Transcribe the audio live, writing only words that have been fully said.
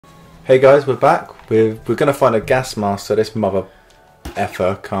Hey guys, we're back. We're gonna find a gas mask so this mother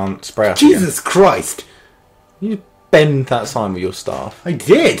effer can't spray us Jesus Christ! You bend that sign with your staff. I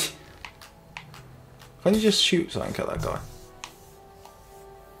did! Can't you just shoot something at that guy?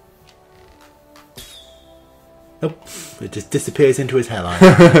 Nope. It just disappears into his hairline.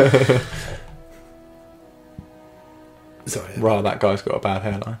 Sorry. Right, that guy's got a bad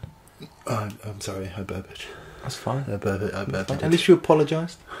hairline. I'm sorry, I burped. That's fine. I burped. At least you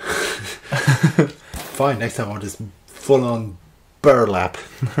apologised. Fine, next time I'll just full on burlap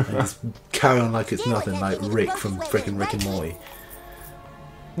and just carry on like it's nothing, like Rick from frickin' Rick and Morty.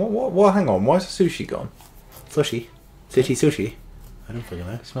 What? Hang on, why is the sushi gone? Sushi? City sushi? I don't fucking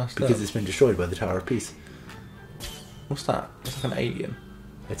know. Smashed Because up. it's been destroyed by the Tower of Peace. What's that? It's like an alien.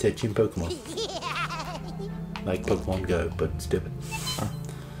 It's a gym Pokemon. Like Pokemon Go, but stupid. Oh.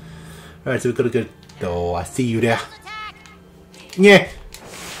 Alright, so we've got a good... Oh, I see you there. Yeah.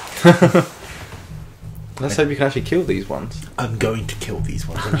 Let's hope you can actually kill these ones. I'm going to kill these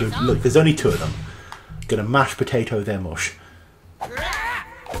ones. Look, there's only 2 of them. Gonna mashed potato their mush.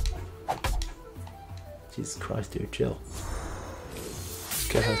 Jesus Christ, dude, chill. This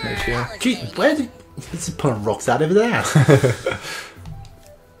guy has no shield. Gee, where did... This is pulling rocks out of his ass.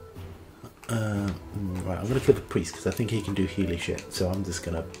 Right, I'm gonna kill the priest because I think he can do Healy shit. So I'm just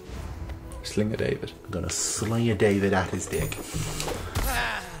gonna... Slinger David. I'm gonna sling a David at his dick.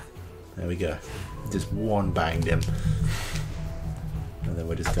 There we go. Just one banged him. And then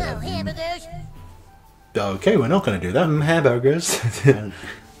we're just gonna... Okay, we're not gonna do that. Hamburgers.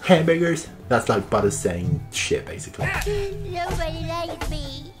 Hamburgers. That's like Butters saying shit, basically. Nobody likes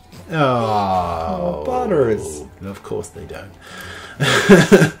me. Oh, Butters. Of course they don't.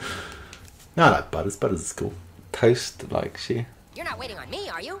 I like Butters. Butters is cool. Toast likes you. You're not waiting on me,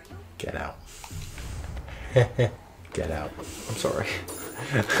 are you? Get out. Get out. I'm sorry.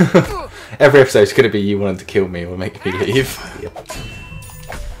 Every episode's gonna be you wanting to kill me or make me leave. Yep.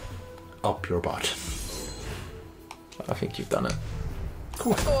 Up your butt. I think you've done it. Of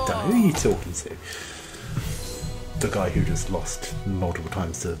course I've done it. Who are you talking to? The guy who just lost multiple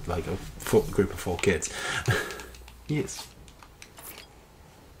times to like a group of 4 kids. Yes.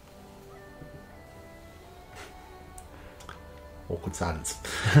 Awkward silence.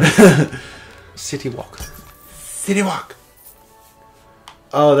 City Walk. City Walk!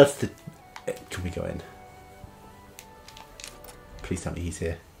 Oh, that's the... Can we go in? Please tell me he's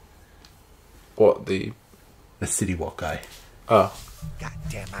here. What, the City Walk guy. Oh.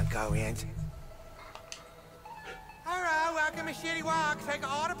 Goddamn Mongolians. Hello, welcome to Shitty Walk. Take an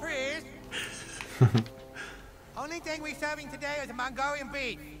order, please. Only thing we're serving today is a Mongolian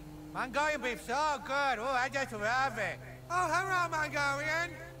beef. Mongolian beef, so good. Oh, I just love it. Oh, hello,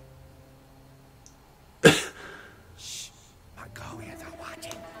 Mongolian. Shh, Mongolians are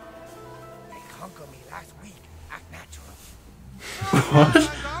watching. They conquered me last week. Act natural. What?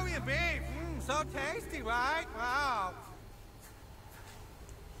 Mongolian beef. So tasty, right? Wow.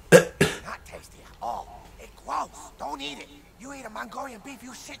 Not tasty at all. It's gross. Don't eat it. You eat a Mongolian beef,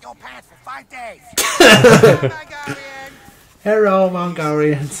 you shit your pants for 5 days. Mongolian. Hello,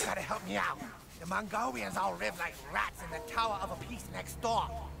 Mongolians. You gotta help me out. The Mongolians all live like rats in the Tower of a Peace next door.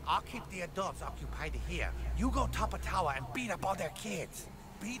 I'll keep the adults occupied here. You go top a tower and beat up all their kids.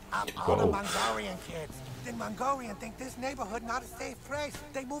 Beat up all the Mongolian kids. The Mongolian think this neighborhood not a safe place.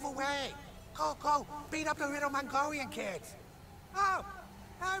 They move away. Go, beat up the little Mongolian kids. Oh,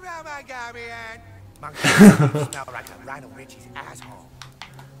 hello, Mongolian. Mongolians smell like a Rhino Richie's asshole.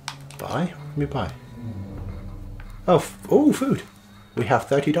 Buy? Let me buy. Oh, food. We have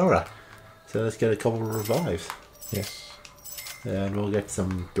 $30. So let's get a couple of revives. Yes. And we'll get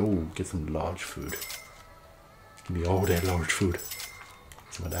some, get some large food. Give me all that large food.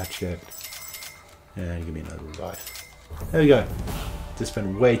 Some of that shit. And give me another revive. There we go. Just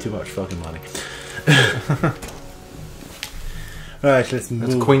spent way too much fucking money. Alright, let's move.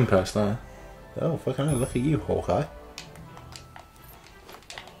 That's Queen purse there. Oh, fucking hell, look at you, Hawkeye.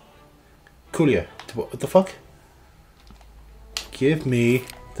 Coolio. What the fuck? Give me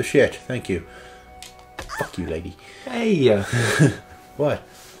the shit. Thank you. Fuck you, lady. Hey! What?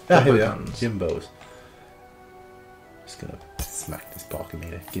 Ah, here we are. Guns. Jimbos. Just gonna smack this parking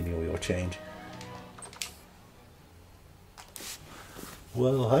meter. Give me all your change.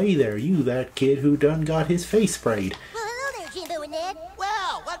 Well, hey there, you that kid who done got his face sprayed. Well, hello there, Jimbo and Ned.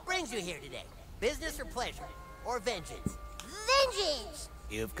 Well, what brings you here today? Business or pleasure? Or vengeance? Vengeance!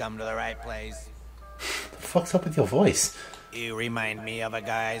 You've come to the right place. The fuck's up with your voice? You remind me of a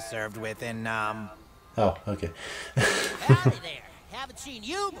guy I served with in, Oh, okay. Howdy there. Haven't seen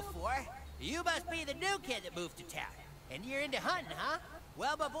you before. You must be the new kid that moved to town. And you're into hunting, huh?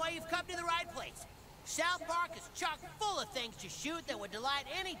 Well, my boy, you've come to the right place. South Park is chock full of things to shoot that would delight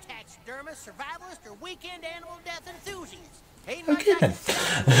any taxidermist, survivalist, or weekend animal death enthusiast. Ain't much Okay I then.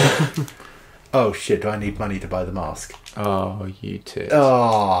 can say. Oh shit, do I need money to buy the mask? Oh, you tits. Oh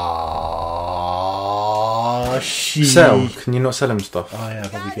shit. Sell. Can you not sell him stuff? Oh yeah,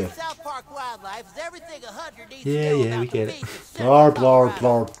 probably Guiding good. South Park wildlife is everything a hunter needs Yeah, to know yeah, about we the get it. beast of Blar, Central blar,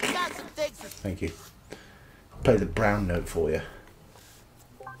 Colorado. blar. Got some things for Thank you. Play the brown note for you.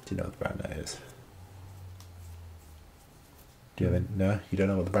 Do you know what the brown note is? Do you have any? No? You don't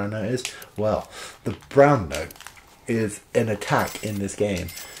know what the brown note is? Well, the brown note is an attack in this game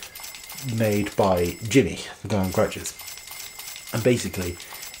made by Jimmy, the guy on crutches. And basically,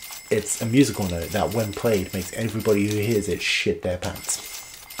 it's a musical note that when played makes everybody who hears it shit their pants.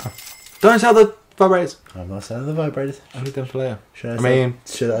 Don't sell the vibrators. I'm not selling the vibrators. I need them for later. Should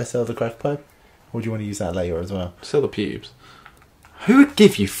I sell the crack pipe? Or do you want to use that later as well? Sell the pubes. Who would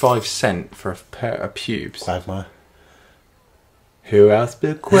give you 5 cents for a pair of pubes? Quagmire. Who else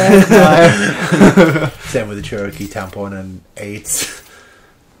but Quagmire? Same with the Cherokee tampon and AIDS.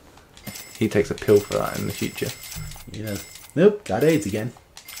 He takes a pill for that in the future. You know. Nope, got AIDS again.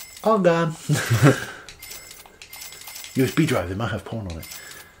 All gone. USB drive, they might have porn on it.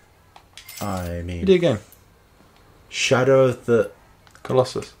 I mean... Video game. Shadow of the...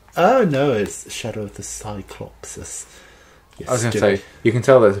 Colossus. Oh no, it's Shadow of the Cyclopsis. Yes, I was going to say, you can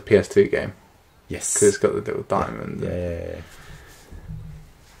tell that it's a PS2 game. Yes. Because it's got the little diamond. Yeah.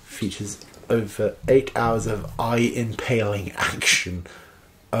 Features over 8 hours of eye-impaling action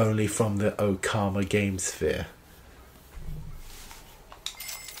only from the Okama game sphere.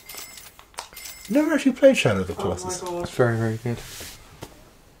 Never actually played Shadow of the Colossus. Oh my god, it's very, very good.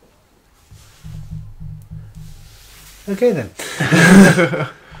 Okay then.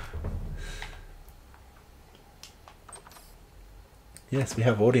 Yes, we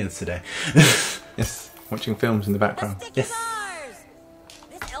have audience today. Yes, watching films in the background. Stick Yes. bars.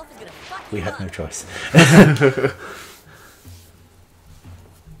 This elf is gonna fuck We you had up. no choice.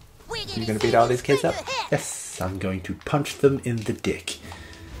 You're You gonna beat all these kids up? Yes, I'm going to punch them in the dick.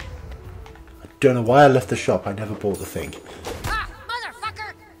 I don't know why I left the shop. I never bought the thing. Ah,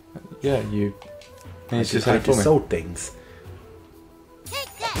 motherfucker! Yeah, you... I It's just, just I for just me. sold things. Take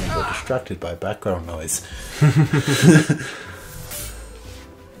I that! got distracted by background noise.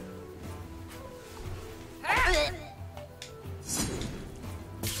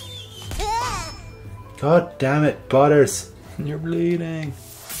 God damn it, Butters. You're bleeding.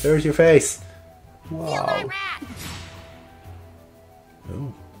 There's your face. Wow.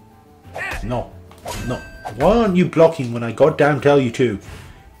 Ooh. No. No. Why aren't you blocking when I goddamn tell you to?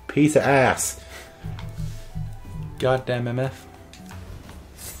 Piece of ass. Goddamn MF.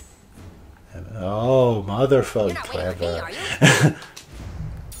 Oh, motherfucker. You're not waiting for me, Clever. are you?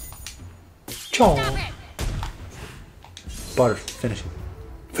 Chong. Stop it! Butters, finish him.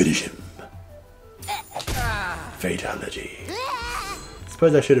 Finish him. Fatality.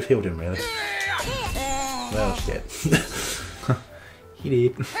 Suppose I should have healed him, really. Well, shit. He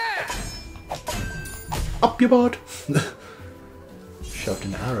did. Up your butt! Shoved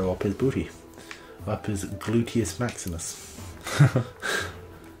an arrow up his booty. Up his gluteus maximus.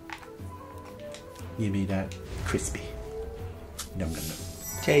 Give me that crispy. Num num num.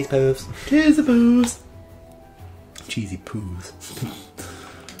 Cheese poofs. Cheesy poos! Cheesy poos.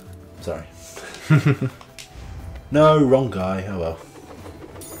 Sorry. No, wrong guy. Oh well.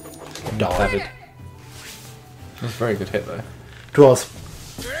 David. That's a very good hit though. Draws.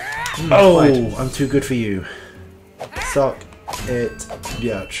 Oh, Wide. I'm too good for you. Suck it,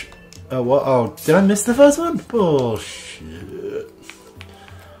 bitch. Oh, what? Oh, did I miss the first one? Bullshit.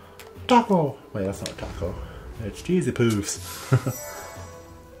 Taco. Wait, that's not a taco. It's cheesy poofs.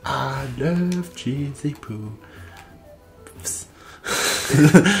 I love cheesy poofs.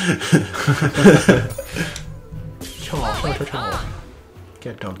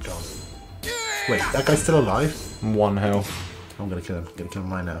 Get dunked on. Wait, that guy's still alive? 1 health. I'm gonna kill him. Gonna kill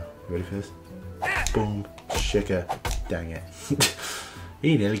him right now. You ready for this? Boom. Shika. Dang it.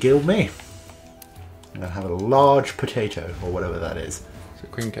 He nearly killed me. I'm gonna have a large potato, or whatever that is. It's a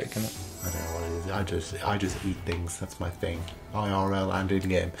cream cake, isn't it? I don't know what it is. I just eat things. That's my thing. IRL and in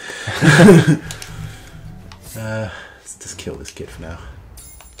game. Let's just kill this kid for now.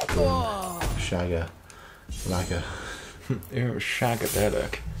 Boom. Shagger. Lagger. You're a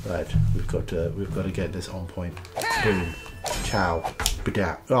shag-a-delic. Right, we've got to get this on point. Boom. Chow.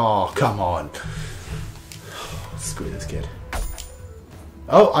 Badap. Oh, come on. Screw this kid.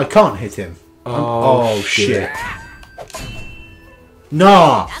 Oh, I can't hit him. Oh shit.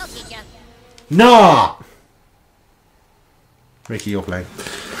 Nah! That'll teach ya. Nah! Ricky, you're playing.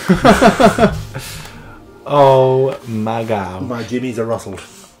 Oh my god. My jimmies are rustled.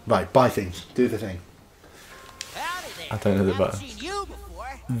 Right, buy things. Do the thing. Howdy there. I don't know the Haven't button. seen you before.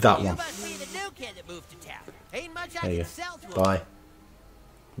 That You one. must be the new kid that moved to town. Ain't much I There you can go. sell to him. Buy.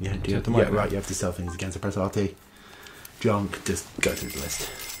 Yeah, do you have to, the yeah, mic right, now? you have to sell things again, so press RT. Junk, just go through the list.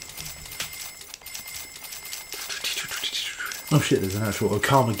 Oh shit, there's an actual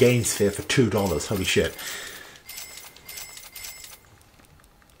Okama Game Sphere for $2. Holy shit.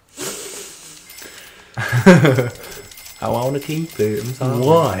 I want to keep it. I'm sorry.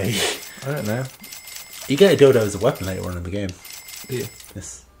 Why? I don't know. You get a dildo as a weapon later on in the game. Yeah.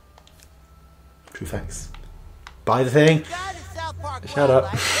 Yes. True facts. Buy the thing. Guys at South Park Shut up.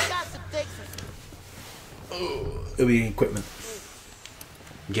 Wildlife, they got some things for It'll be equipment.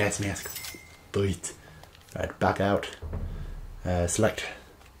 Gas mask. Bite. Right, back out. Select.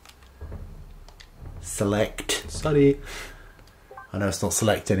 Select. Sorry. I know it's not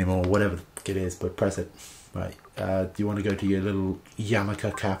select anymore, whatever the fuck it is, but press it. Right. Do you want to go to your little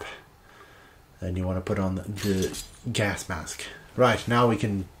yarmulke cap? Then you want to put on the gas mask. Right, now we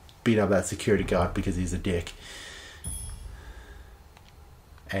can beat up that security guard because he's a dick.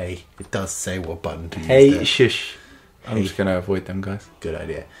 A. It does say what button to use Hey, there. shush. I'm Hey. just going to avoid them guys. Good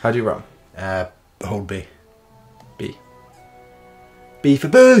idea. How do you run? Hold B. B. B for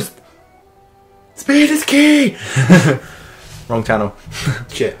boost! Speed is key! Wrong channel.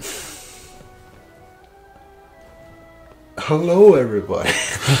 Shit. Hello, everybody.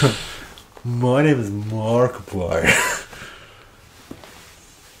 My name is Markiplier.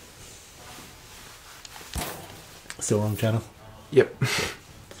 Still wrong channel? Yep.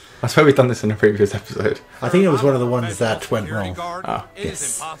 I swear we've done this in a previous episode. I think it was one of the ones that went wrong. Ah, It yes.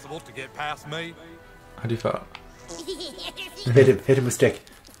 is impossible to get past me. How do you fart? Hit him with stick.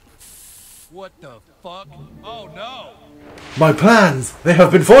 What the fuck? Oh no! My plans, they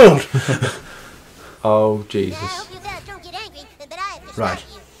have been foiled. Oh, I Jesus. hope you guys don't get angry, but I have to Right.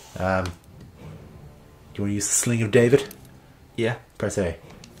 stop you. Do you want to use the Sling of David? Yeah. Press A.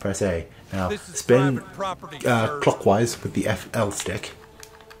 Press A. Now This is spin private property, sir. clockwise with the FL stick,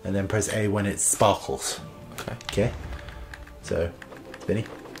 and then press A when it sparkles. Okay. Okay. So, spinny.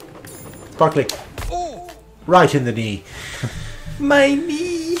 Sparkly. Ooh! Right in the knee. My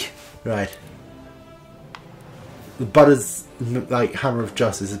knee! Right. The Butter's like Hammer of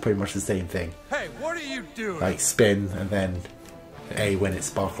Justice is pretty much the same thing. Hey, what are you doing? Like spin and then A when it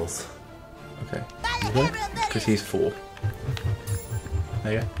sparkles. Okay. By the camera, buddy. Because he's 4.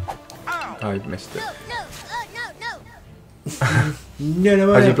 There you go. Ow! I missed it. No, no.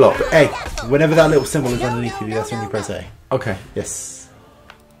 No. How'd you block? A. Whenever that little symbol is underneath you, that's when you press A. Okay. Yes.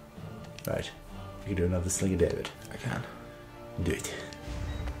 Right. You can do another Sling of David. I can. Do it.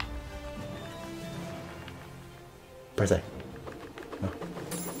 Press A. No.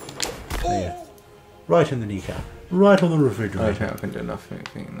 There you go. Right in the kneecap. Right on the I refrigerator. think I can do enough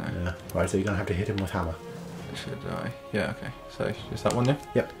thinking now. Yeah. Right, so you're going to have to hit him with hammer. Should I? Yeah, okay. So, is that one there?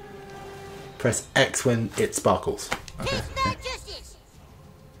 Yep. Press X when it sparkles. Taste not justice.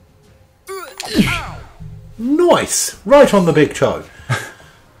 Nice! Right on the big toe.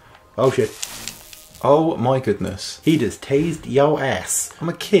 Oh shit. Oh my goodness. He just tased your ass. I'm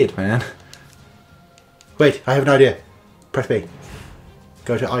a kid, man. Wait, I have an idea. Press B.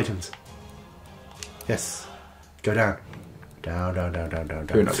 Go to items. Yes. Go down. Down.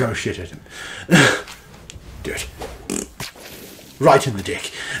 You're not Throw going. shit at him. Do it. Right in the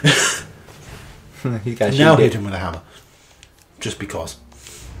dick. He got Now you hit did. him with a hammer. Just because.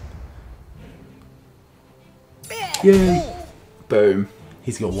 Yay. Boom.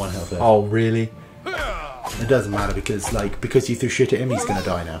 He's got 1 health left. Oh, really? It doesn't matter because you threw shit at him, he's gonna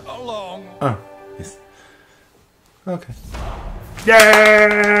die now. Along. Oh, Yes. okay.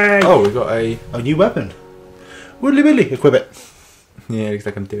 Yay! Oh, we got a... A new weapon. Widdly widdly, equip it. Yeah, looks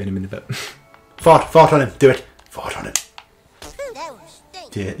like I'm doing him in a bit. Fart on him, do it. Fart on him. That was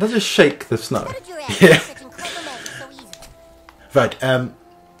stink. Do it. Let's just shake the snow. How did you act Yeah. such incredible magic so easy? Right,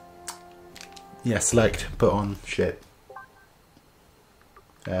 yeah, select, put on shit.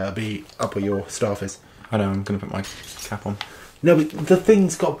 Be up where your staff is. I know, I'm going to put my cap on. No, but the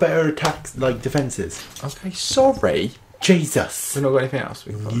thing's got better attacks, like defenses. Okay, sorry. Jesus. We've not got anything else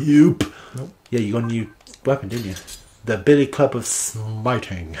we can put on. Nope. Nope. Yeah, you got a new weapon, didn't you? The Billy Club of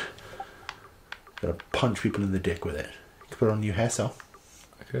Smiting. Gotta punch people in the dick with it. You can put on a new hairstyle.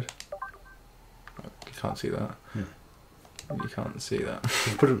 I could. Oh, you can't see that. You can't see that. You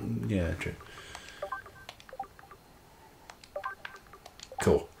can put it, yeah, true.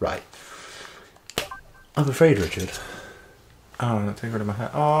 Cool, right. I'm afraid, Richard. Oh, no, take rid of my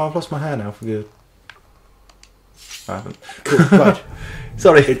hair. Oh, I've lost my hair now for good. I haven't. Cool. Right.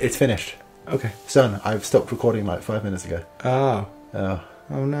 Sorry. It's finished. Okay. Son, I've stopped recording like 5 minutes ago. Oh. Oh.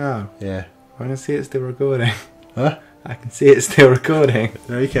 Oh no. Yeah. I can see it's still recording. Huh? I can see it's still recording.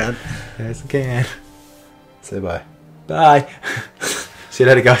 No, you can. Yes, I can. Say bye. Bye. See you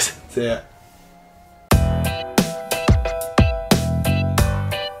later, guys. See ya.